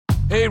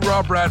Hey,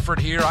 Rob Bradford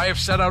here. I have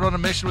set out on a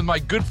mission with my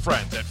good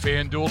friends at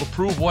FanDuel to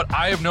prove what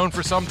I have known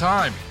for some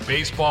time.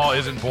 Baseball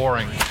isn't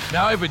boring.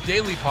 Now I have a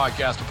daily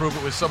podcast to prove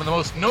it with some of the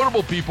most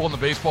notable people in the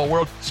baseball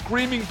world,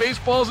 screaming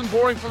baseball isn't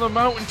boring from the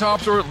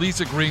mountaintops, or at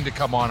least agreeing to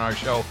come on our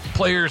show.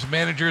 Players,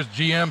 managers,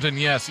 GMs, and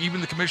yes, even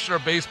the commissioner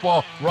of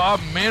baseball, Rob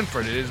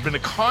Manfred. It has been a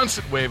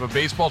constant wave of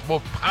baseball's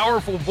most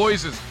powerful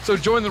voices. So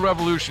join the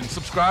revolution.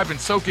 Subscribe and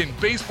soak in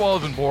Baseball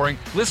Isn't Boring.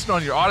 Listen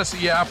on your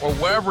Odyssey app or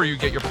wherever you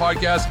get your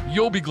podcasts.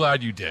 You'll be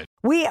glad you did.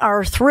 We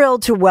are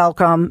thrilled to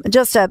welcome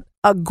just a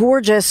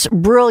gorgeous,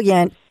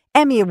 brilliant,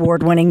 Emmy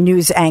Award-winning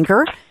news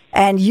anchor,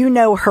 and you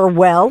know her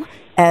well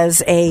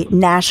as a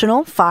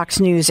national Fox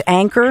News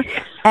anchor.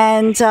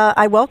 And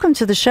I welcome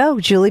to the show,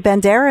 Julie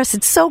Banderas.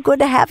 It's so good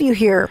to have you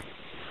here.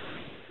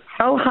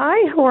 Oh,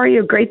 hi. How are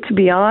you? Great to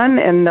be on.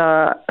 And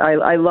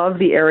I love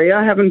the area.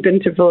 I haven't been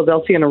to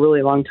Philadelphia in a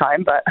really long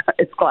time, but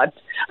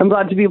I'm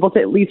glad to be able to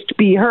at least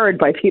be heard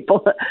by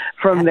people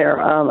from there.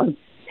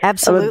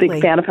 Absolutely. I'm a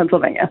big fan of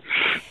Pennsylvania.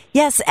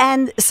 Yes,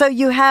 and so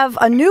you have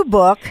a new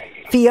book,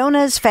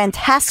 Fiona's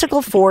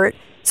Fantastical Fort.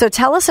 So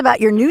tell us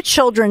about your new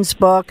children's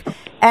book.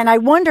 And I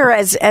wonder,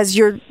 as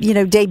you're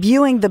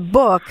debuting the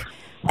book,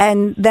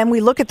 and then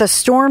we look at the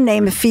storm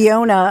named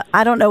Fiona.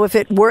 I don't know if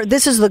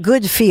this is the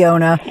good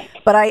Fiona,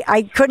 but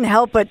I couldn't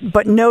help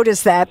but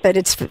notice that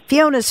it's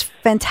Fiona's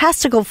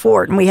Fantastical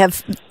Fort, and we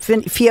have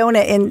Fiona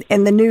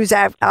in the news,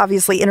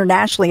 obviously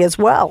internationally as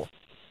well.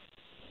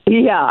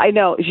 Yeah, I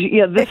know.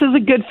 Yeah, this is a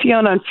good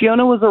Fiona, and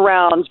Fiona was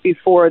around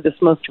before this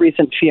most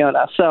recent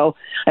Fiona. So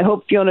I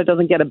hope Fiona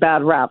doesn't get a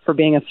bad rap for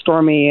being a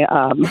stormy,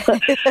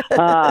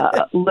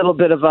 little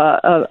bit of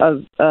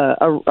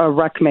a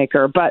wreck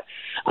maker. But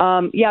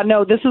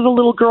this is a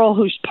little girl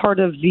who's part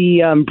of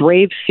the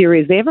Brave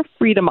series. They have a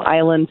Freedom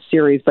Island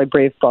series by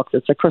Brave Books.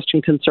 It's a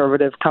Christian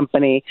conservative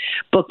company,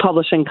 book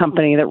publishing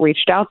company that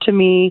reached out to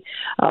me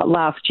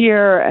last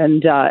year,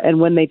 and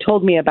when they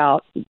told me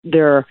about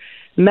their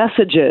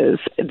messages,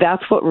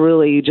 that's what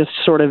really just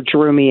sort of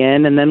drew me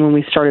in. And then when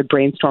we started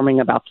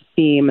brainstorming about the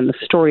theme and the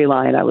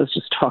storyline, I was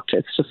just hooked.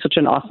 It's just such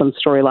an awesome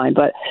storyline.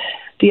 But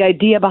the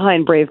idea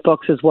behind Brave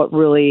Books is what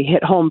really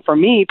hit home for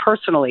me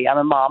personally. I'm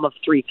a mom of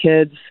 3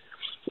 kids,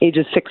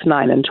 ages 6,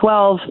 9, and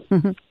 12.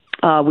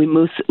 Mm-hmm. We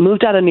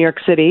moved out of New York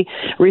City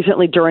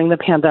recently. During the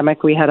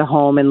pandemic, we had a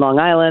home in Long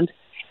Island.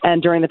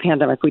 And during the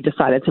pandemic, we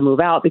decided to move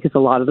out because a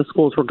lot of the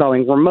schools were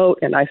going remote.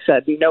 And I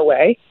said, no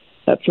way.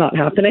 That's not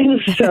happening.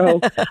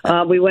 So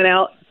we went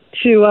out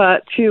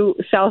to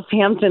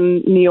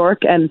Southampton, New York.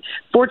 And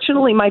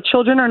fortunately, my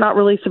children are not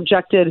really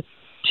subjected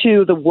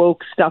to the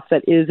woke stuff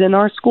that is in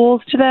our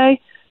schools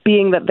today,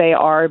 being that they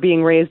are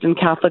being raised in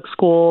Catholic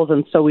schools.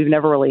 And so we've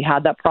never really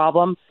had that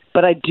problem.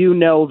 But I do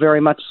know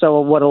very much so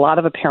what a lot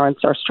of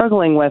parents are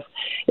struggling with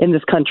in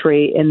this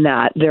country, in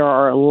that there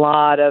are a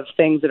lot of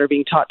things that are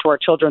being taught to our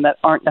children that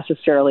aren't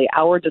necessarily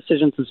our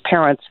decisions as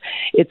parents.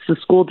 It's the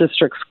school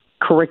district's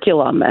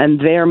curriculum, and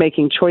they're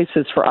making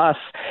choices for us.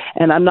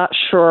 And I'm not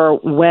sure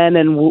when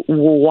and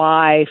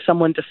why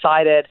someone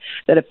decided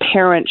that a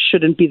parent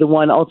shouldn't be the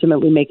one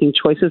ultimately making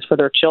choices for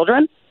their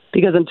children,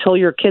 because until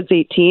your kid's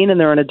 18 and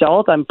they're an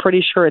adult, I'm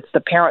pretty sure it's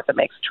the parent that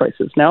makes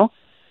choices. No,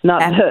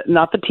 not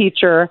the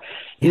teacher,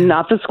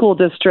 not the school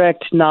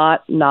district,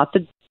 not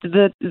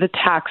the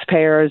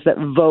taxpayers that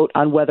vote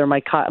on whether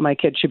my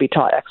kid should be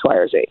taught X, Y,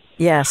 or Z.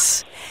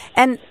 Yes.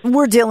 And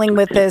we're dealing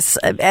with this,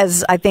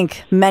 as I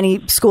think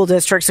many school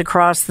districts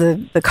across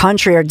the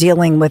country are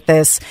dealing with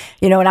this.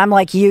 And I'm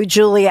like you,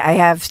 Julie, I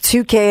have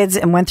 2 kids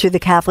and went through the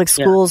Catholic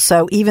schools.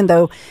 Yeah. So even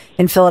though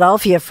in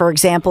Philadelphia, for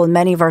example, and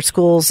many of our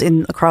schools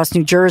across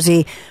New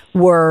Jersey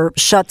were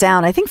shut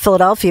down, I think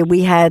Philadelphia,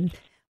 we had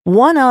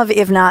one of,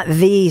 if not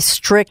the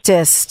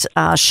strictest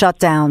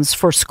shutdowns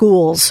for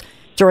schools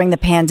during the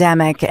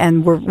pandemic,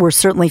 and we're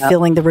certainly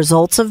feeling the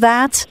results of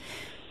that.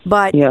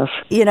 But, yes.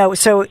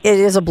 So it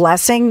is a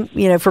blessing,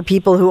 for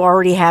people who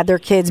already had their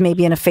kids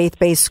maybe in a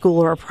faith-based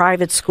school or a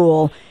private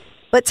school.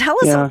 But tell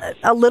us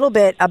a little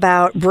bit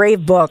about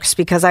Brave Books,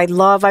 because I've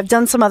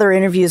done some other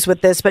interviews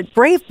with this, but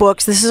Brave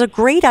Books, this is a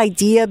great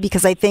idea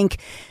because I think,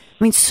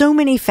 so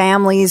many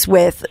families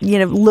with,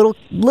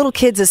 little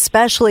kids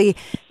especially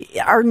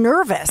are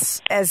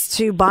nervous as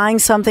to buying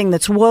something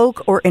that's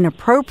woke or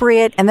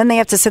inappropriate, and then they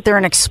have to sit there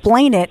and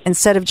explain it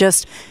instead of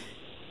just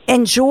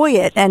enjoy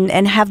it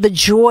and have the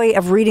joy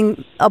of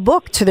reading a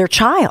book to their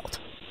child.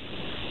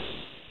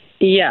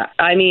 Yeah,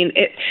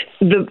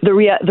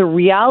 the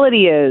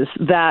reality is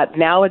that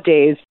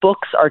nowadays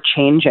books are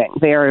changing.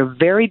 They are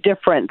very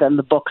different than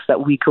the books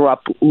that we grew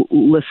up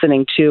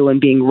listening to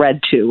and being read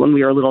to when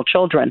we were little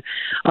children.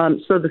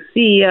 So the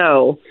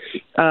CEO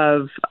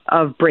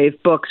of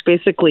Brave Books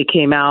basically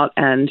came out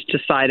and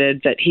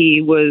decided that he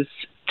was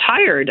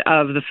tired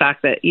of the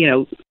fact that,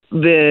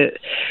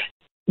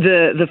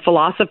 the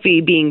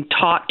philosophy being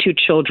taught to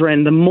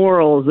children, the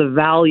morals, the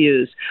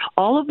values,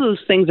 all of those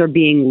things are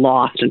being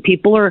lost. And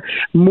people are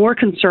more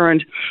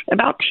concerned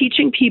about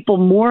teaching people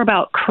more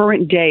about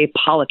current day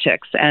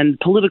politics and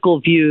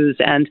political views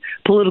and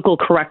political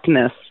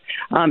correctness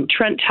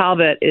Trent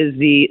Talbot is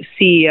the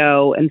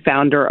CEO and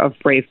founder of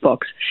Brave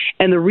Books.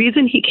 And the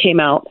reason he came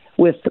out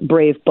with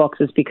Brave Books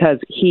is because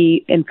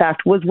he, in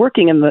fact, was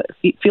working in the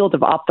field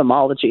of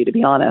ophthalmology, to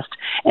be honest.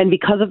 And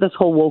because of this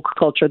whole woke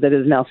culture that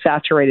has now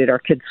saturated our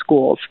kids'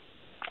 schools,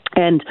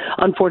 and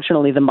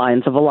unfortunately the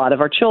minds of a lot of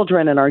our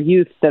children and our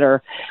youth that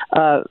are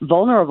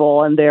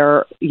vulnerable, and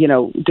they're,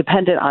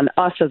 dependent on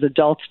us as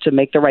adults to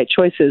make the right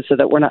choices so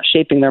that we're not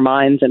shaping their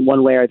minds in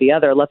one way or the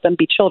other. Let them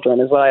be children,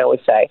 is what I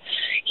always say.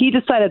 He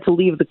decided to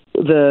leave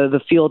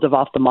the field of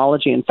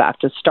ophthalmology, in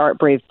fact, to start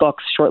Brave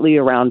Books shortly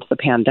around the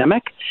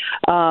pandemic.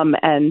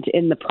 And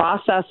in the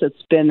process,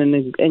 it's been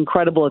an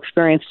incredible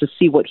experience to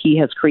see what he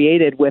has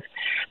created with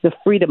the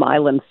Freedom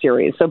Island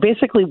series. So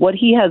basically what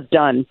he has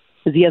done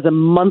is he has a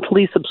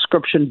monthly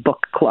subscription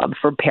book club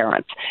for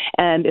parents,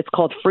 and it's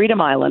called Freedom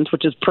Island,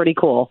 which is pretty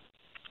cool.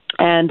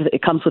 And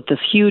it comes with this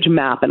huge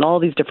map and all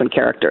these different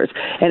characters.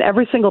 And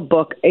every single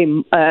book,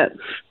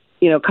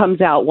 comes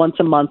out once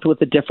a month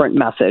with a different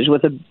message,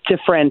 with a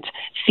different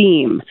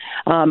theme.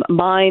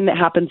 Mine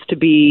happens to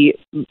be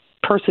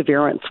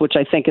perseverance, which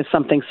I think is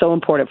something so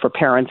important for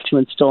parents to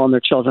instill in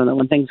their children, that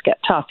when things get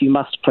tough, you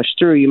must push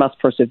through, you must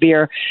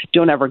persevere,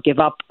 don't ever give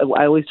up.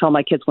 I always tell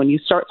my kids, when you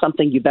start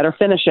something, you better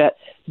finish it,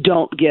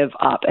 don't give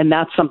up. And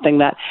that's something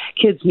that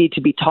kids need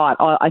to be taught.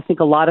 I think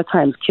a lot of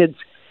times kids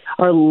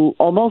are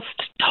almost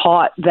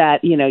taught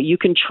that, you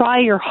can try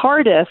your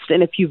hardest,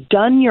 and if you've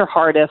done your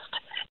hardest,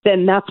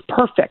 then that's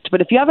perfect.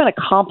 But if you haven't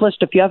accomplished,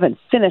 if you haven't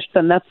finished,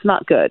 then that's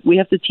not good. We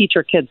have to teach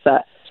our kids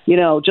that.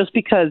 Just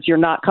because you're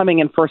not coming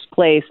in first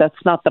place, that's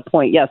not the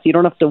point. Yes, you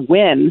don't have to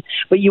win,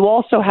 but you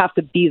also have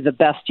to be the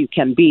best you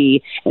can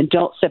be, and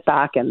don't sit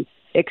back and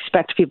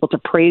expect people to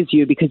praise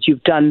you because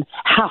you've done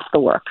half the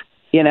work.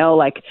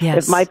 Yes.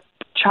 If my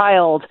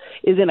child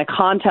is in a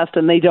contest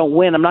and they don't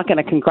win, I'm not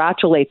going to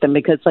congratulate them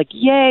because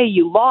yay,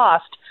 you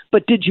lost,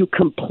 but did you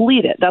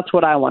complete it? That's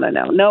what I want to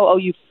know. No,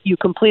 you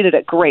completed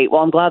it. Great.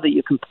 Well, I'm glad that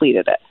you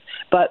completed it.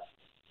 But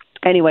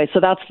anyway, so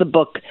that's the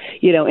book,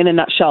 in a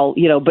nutshell,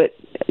 but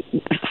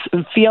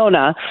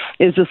Fiona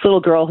is this little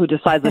girl who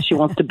decides that she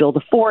wants to build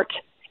a fort.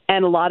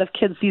 And a lot of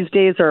kids these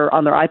days are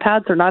on their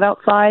iPads. They're not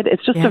outside.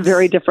 It's just a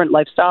very different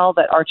lifestyle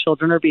that our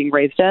children are being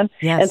raised in.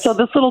 Yes. And so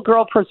this little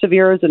girl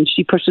perseveres, and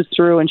she pushes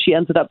through, and she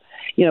ended up,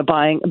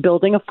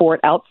 building a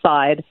fort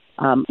outside.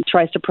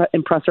 Tries to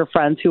impress her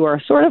friends, who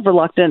are sort of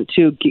reluctant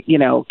to,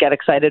 get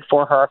excited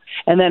for her.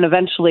 And then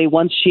eventually,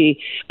 once she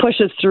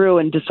pushes through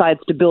and decides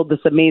to build this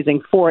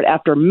amazing fort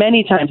after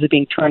many times of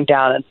being turned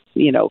down and,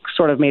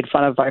 sort of made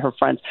fun of by her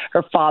friends,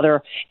 her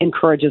father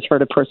encourages her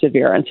to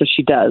persevere. And so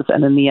she does.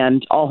 And in the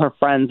end, all her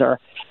friends are,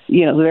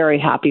 very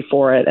happy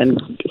for it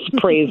and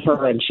praise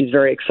her, and she's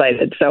very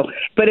excited. So,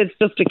 but it's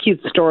just a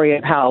cute story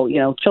of how,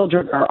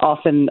 children are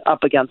often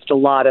up against a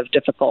lot of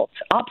difficult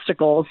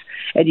obstacles,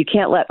 and you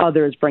can't let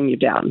others bring you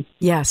down.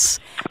 Yes.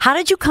 How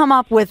did you come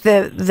up with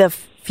the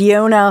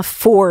Fiona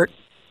fort?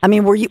 I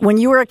mean, when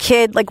you were a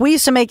kid, we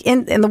used to make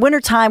in the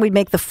wintertime, we'd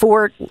make the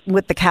fort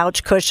with the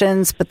couch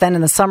cushions, but then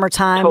in the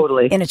summertime,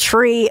 in a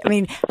tree. I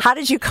mean, how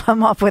did you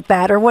come up with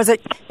that? Or was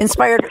it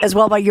inspired as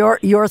well by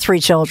your three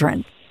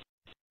children?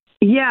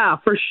 Yeah,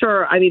 for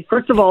sure. I mean,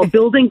 first of all,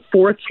 building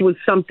forts was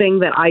something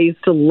that I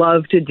used to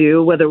love to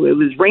do, whether it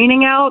was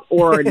raining out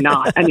or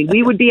not. I mean,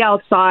 we would be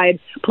outside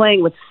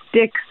playing with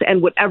sticks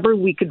and whatever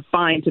we could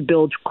find to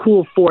build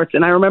cool forts.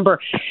 And I remember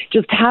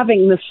just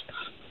having this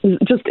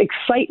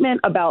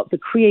excitement about the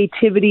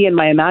creativity and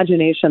my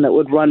imagination that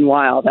would run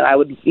wild. And I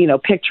would,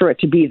 picture it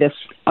to be this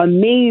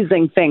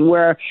amazing thing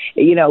where,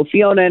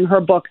 Fiona in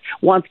her book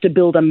wants to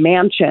build a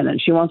mansion,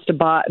 and she wants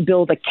to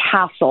build a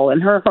castle.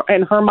 In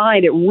her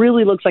mind, it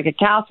really looks like a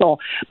castle.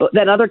 But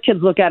then other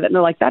kids look at it and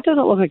they're like, that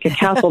doesn't look like a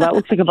castle. That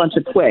looks like a bunch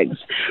of twigs,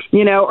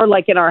 or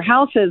like in our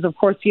houses, of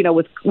course,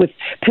 with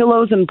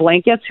pillows and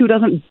blankets, who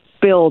doesn't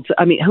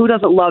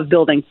love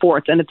building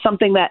forts? And it's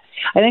something that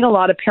I think a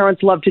lot of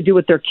parents love to do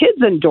with their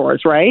kids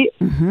indoors, right?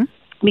 Mm-hmm.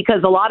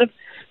 Because a lot of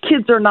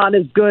kids are not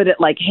as good at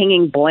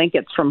hanging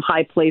blankets from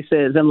high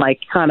places and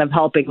kind of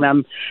helping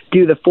them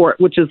do the fort,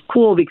 which is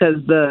cool because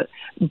the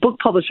book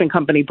publishing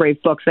company,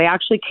 Brave Books, they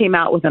actually came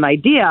out with an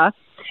idea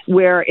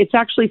where it's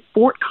actually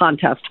Fort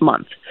Contest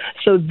Month.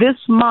 So this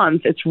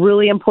month, it's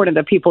really important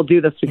that people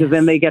do this because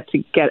then they get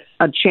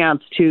a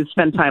chance to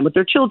spend time with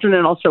their children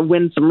and also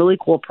win some really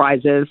cool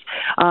prizes.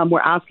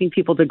 We're asking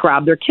people to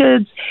grab their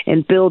kids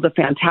and build a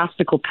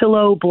fantastical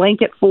pillow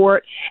blanket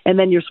fort, and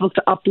then you're supposed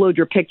to upload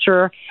your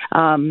picture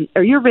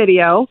or your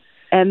video.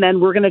 And then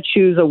we're going to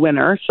choose a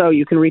winner. So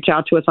you can reach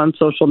out to us on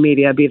social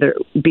media, be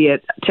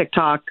it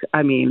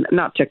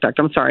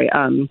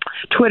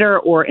Twitter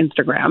or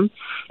Instagram,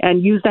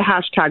 and use the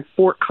hashtag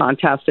Fort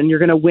Contest. And you're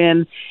going to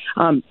win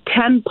 10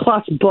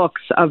 plus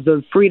books of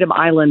the Freedom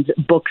Island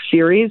book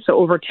series. So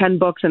over 10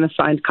 books and a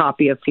signed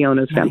copy of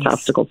Fiona's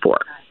Fantastical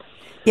Fort.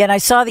 Yeah, and I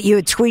saw that you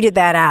had tweeted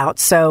that out,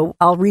 so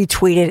I'll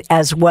retweet it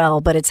as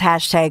well, but it's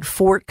hashtag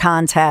Fort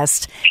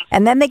Contest.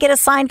 And then they get a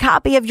signed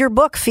copy of your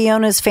book,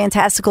 Fiona's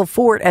Fantastical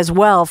Fort, as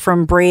well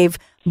from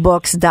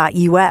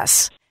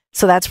bravebooks.us.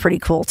 So that's pretty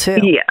cool too.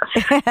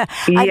 Yes.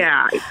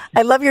 Yeah.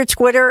 I love your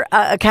Twitter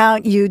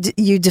account. You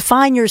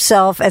define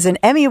yourself as an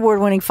Emmy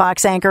Award-winning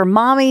Fox anchor,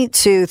 mommy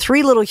to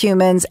 3 little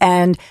humans,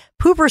 and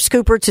pooper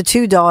scooper to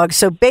 2 dogs.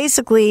 So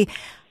basically,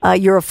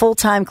 you're a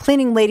full-time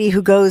cleaning lady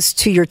who goes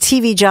to your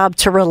TV job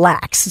to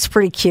relax. It's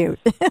pretty cute.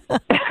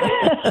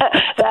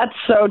 That's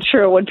so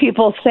true. When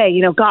people say,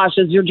 gosh,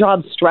 is your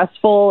job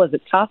stressful? Is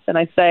it tough? And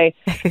I say,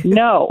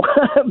 no,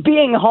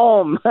 being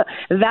home,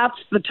 that's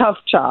the tough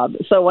job.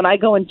 So when I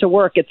go into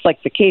work, it's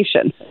like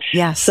vacation.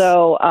 Yes.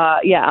 So,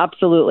 yeah,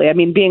 absolutely. I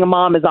mean, being a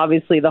mom is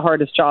obviously the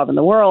hardest job in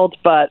the world,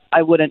 but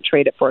I wouldn't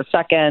trade it for a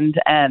second.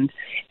 And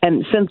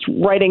since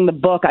writing the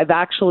book, I've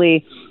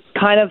actually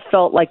kind of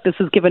felt like this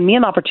has given me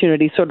an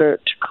opportunity sort of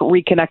to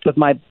reconnect with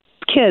my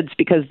kids,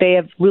 because they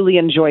have really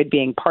enjoyed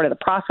being part of the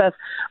process,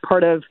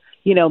 part of,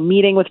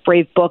 meeting with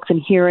Brave Books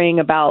and hearing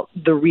about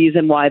the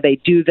reason why they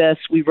do this.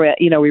 We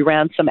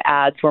ran some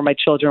ads where my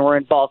children were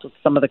involved with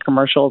some of the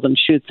commercials and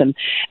shoots, and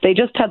they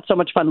just had so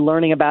much fun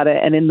learning about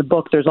it. And in the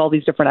book, there's all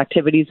these different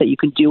activities that you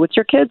can do with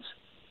your kids.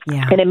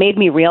 Yeah. And it made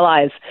me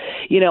realize,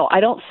 I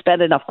don't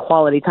spend enough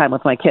quality time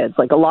with my kids.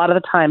 Like, a lot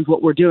of the times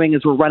what we're doing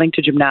is we're running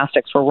to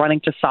gymnastics, we're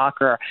running to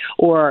soccer,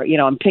 or,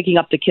 I'm picking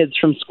up the kids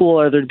from school,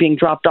 or they're being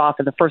dropped off.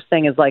 And the first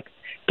thing is like,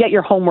 get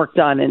your homework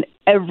done. And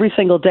every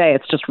single day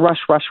it's just rush,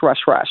 rush, rush,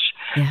 rush.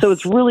 Yes. So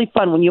it's really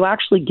fun when you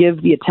actually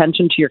give the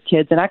attention to your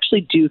kids and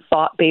actually do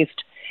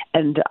thought-based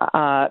and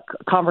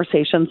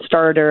conversation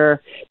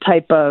starter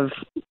type of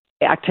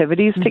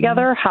activities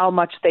together, how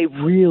much they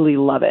really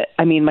love it.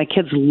 I mean, my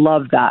kids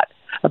love that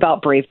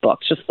about Brave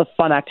Books, just the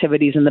fun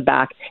activities in the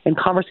back and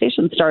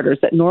conversation starters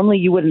that normally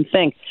you wouldn't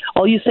think.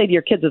 All you say to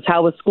your kids is,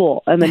 how was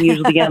school? And then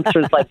usually the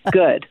answer is like,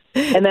 good.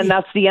 And then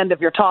that's the end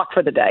of your talk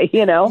for the day,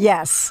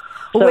 Yes.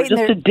 Well, so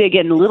just to dig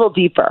in a little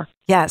deeper.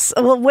 Yes.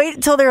 Well, wait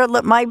until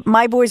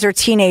my boys are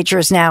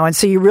teenagers now. And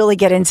so you really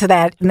get into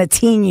that in the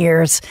teen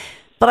years.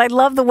 But I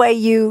love the way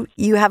you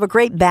have a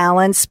great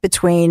balance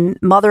between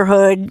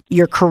motherhood,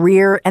 your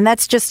career, and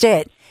that's just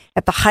it.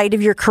 At the height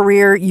of your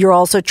career, you're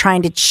also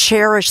trying to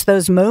cherish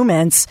those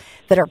moments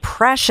that are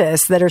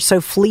precious, that are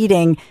so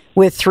fleeting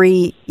with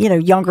 3,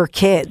 younger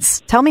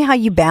kids. Tell me how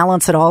you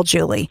balance it all,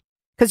 Julie,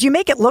 because you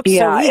make it look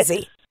so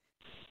easy.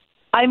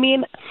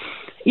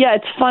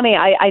 It's funny.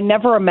 I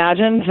never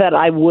imagined that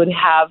I would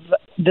have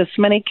this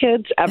many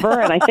kids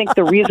ever. And I think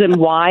the reason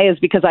why is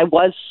because I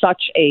was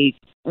a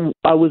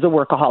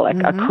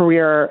workaholic, a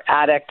career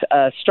addict,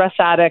 a stress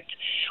addict,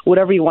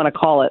 whatever you want to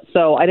call it.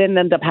 So I didn't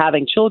end up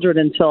having children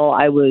until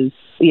I was,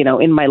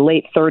 in my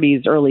late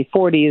 30s, early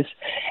 40s.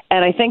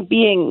 And I think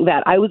being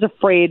that I was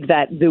afraid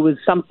that there was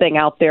something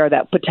out there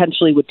that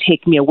potentially would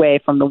take me away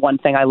from the one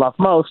thing I love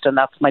most, and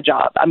that's my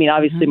job. I mean,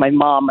 obviously my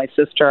mom, my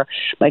sister,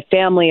 my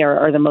family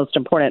are the most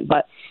important,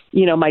 but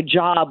my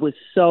job was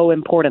so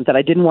important that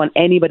I didn't want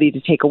anybody to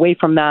take away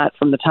from that.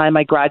 From the time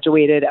I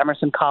graduated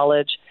Emerson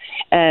College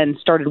and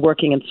started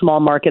working in small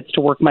markets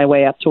to work my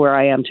way up to where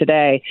I am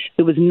today,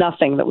 there was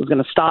nothing that was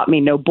going to stop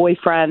me. No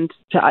boyfriend.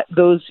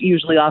 Those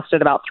usually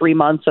lasted about 3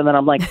 months, and then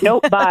I'm like,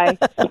 nope, bye.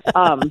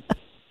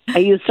 I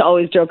used to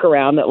always joke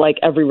around that like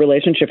every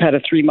relationship had a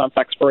 3-month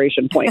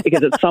expiration point,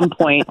 because at some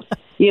point,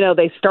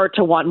 they start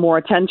to want more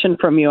attention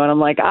from you. And I'm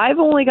like, I've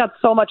only got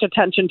so much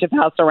attention to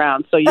pass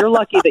around. So you're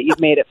lucky that you've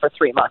made it for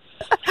 3 months.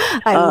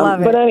 I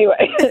love it. But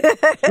anyway,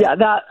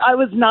 that I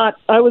was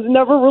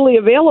never really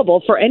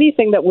available for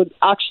anything that would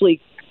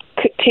actually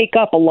take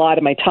up a lot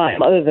of my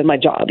time other than my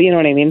job. You know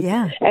what I mean?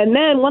 Yeah. And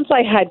then once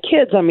I had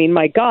kids, I mean,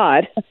 my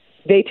God,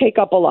 they take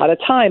up a lot of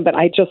time, but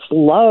I just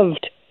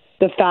loved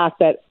the fact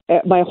that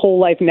my whole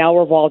life now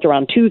revolved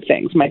around 2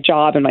 things, my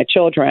job and my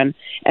children.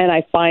 And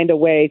I find a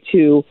way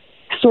to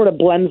sort of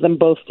blend them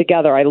both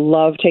together. I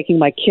love taking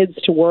my kids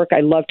to work.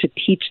 I love to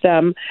teach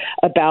them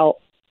about,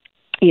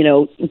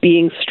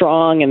 being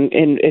strong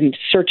and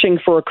searching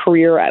for a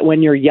career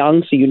when you're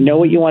young, so you know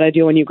what you want to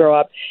do when you grow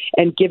up,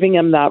 and giving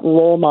them that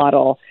role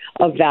model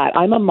of that.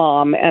 I'm a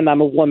mom and I'm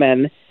a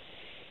woman,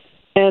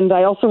 and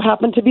I also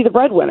happen to be the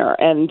breadwinner,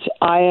 and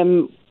I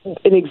am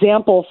an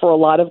example for a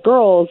lot of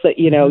girls that,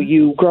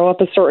 you grow up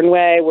a certain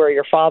way where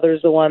your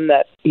father's the one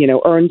that,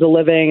 earns a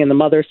living and the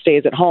mother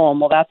stays at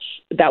home. Well, that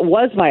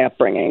was my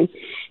upbringing.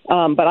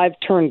 But I've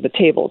turned the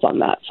tables on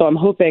that. So I'm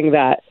hoping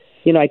that,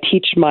 I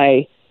teach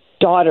my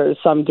daughters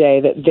someday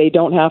that they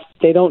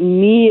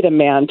don't need a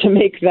man to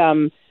make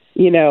them,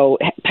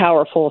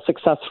 powerful,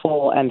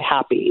 successful, and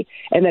happy.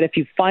 And that if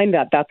you find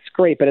that, that's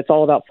great, but it's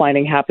all about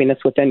finding happiness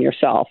within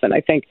yourself. And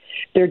I think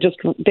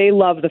they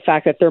love the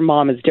fact that their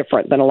mom is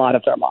different than a lot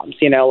of their moms,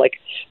 like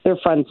their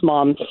friends'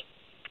 moms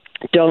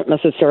don't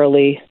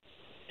necessarily,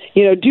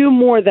 do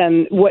more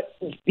than what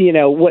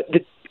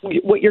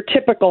your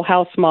typical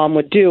house mom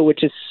would do,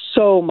 which is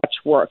so much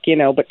work,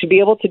 but to be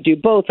able to do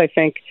both, I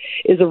think,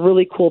 is a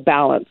really cool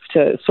balance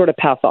to sort of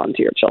pass on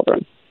to your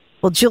children.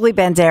 Well, Julie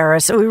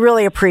Banderas, we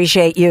really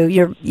appreciate you.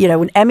 You're,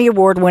 an Emmy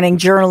Award-winning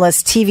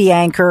journalist, TV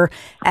anchor,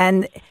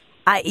 and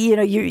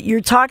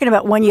you're talking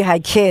about when you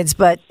had kids,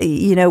 but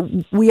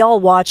we all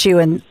watch you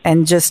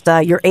and just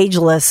you're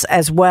ageless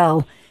as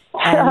well.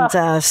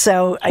 And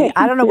so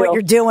I don't know what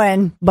you're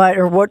doing,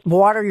 or what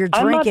water you're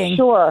drinking. I'm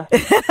not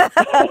sure.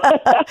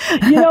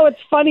 It's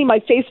funny. My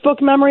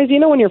Facebook memories,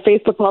 when your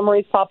Facebook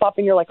memories pop up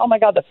and you're like, oh my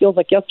God, that feels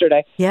like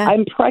yesterday. Yeah.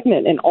 I'm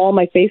pregnant in all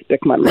my Facebook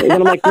memories. And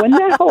I'm like, when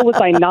the hell was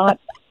I not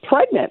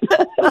pregnant?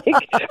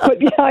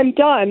 But yeah, I'm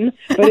done.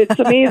 But it's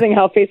amazing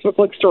how Facebook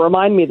looks to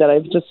remind me that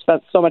I've just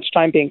spent so much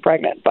time being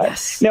pregnant.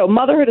 But no,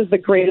 motherhood is the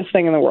greatest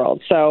thing in the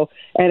world. So,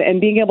 and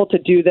being able to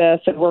do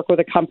this and work with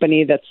a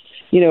company that's,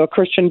 a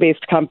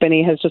Christian-based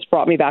company has just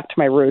brought me back to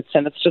my roots.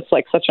 And it's just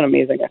like such an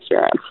amazing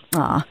experience.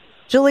 Aw.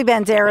 Julie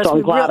Banderas. So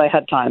I'm glad I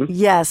had time.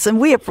 Yes, and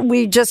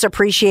we just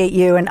appreciate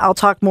you, and I'll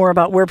talk more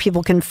about where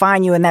people can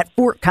find you in that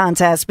fort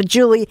contest. But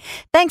Julie,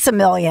 thanks a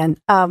million.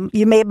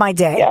 You made my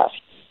day. Yes.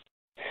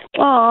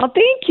 Oh,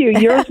 thank you.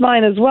 Yours,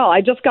 mine as well.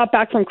 I just got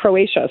back from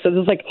Croatia, so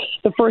this is like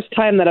the first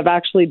time that I've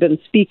actually been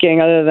speaking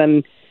other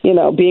than,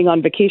 being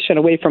on vacation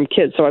away from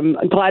kids. So I'm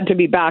glad to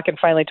be back and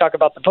finally talk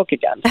about the book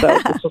again. So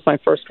this was my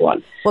first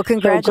one. Well,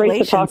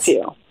 congratulations. So great to talk to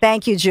you.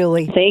 Thank you,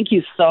 Julie. Thank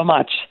you so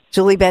much.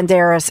 Julie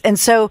Banderas. And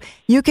so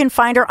you can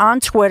find her on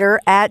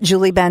Twitter at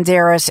Julie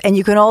Banderas. And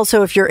you can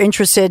also, if you're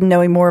interested in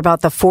knowing more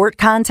about the Fort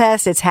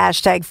Contest, it's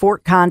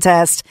 #Fort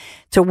Contest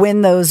to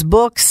win those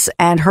books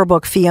and her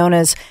book,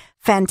 Fiona's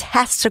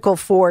Fantastical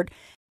Fort.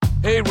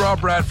 Hey,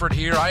 Rob Bradford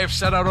here. I have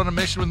set out on a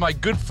mission with my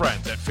good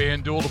friends at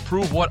FanDuel to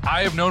prove what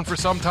I have known for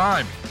some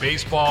time.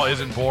 Baseball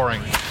isn't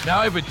boring. Now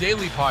I have a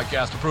daily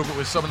podcast to prove it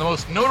with some of the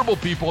most notable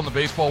people in the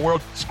baseball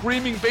world,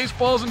 screaming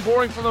baseball isn't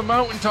boring from the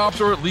mountaintops,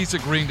 or at least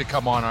agreeing to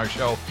come on our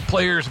show.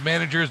 Players,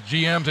 managers,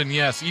 GMs, and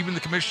yes, even the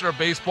commissioner of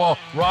baseball,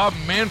 Rob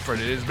Manfred.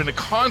 It has been a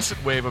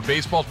constant wave of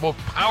baseball's most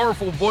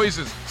powerful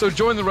voices. So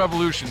join the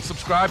revolution.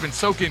 Subscribe and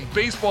soak in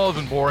Baseball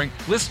Isn't Boring.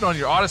 Listen on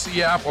your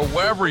Odyssey app or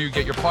wherever you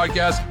get your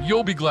podcasts.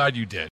 You'll be glad you did.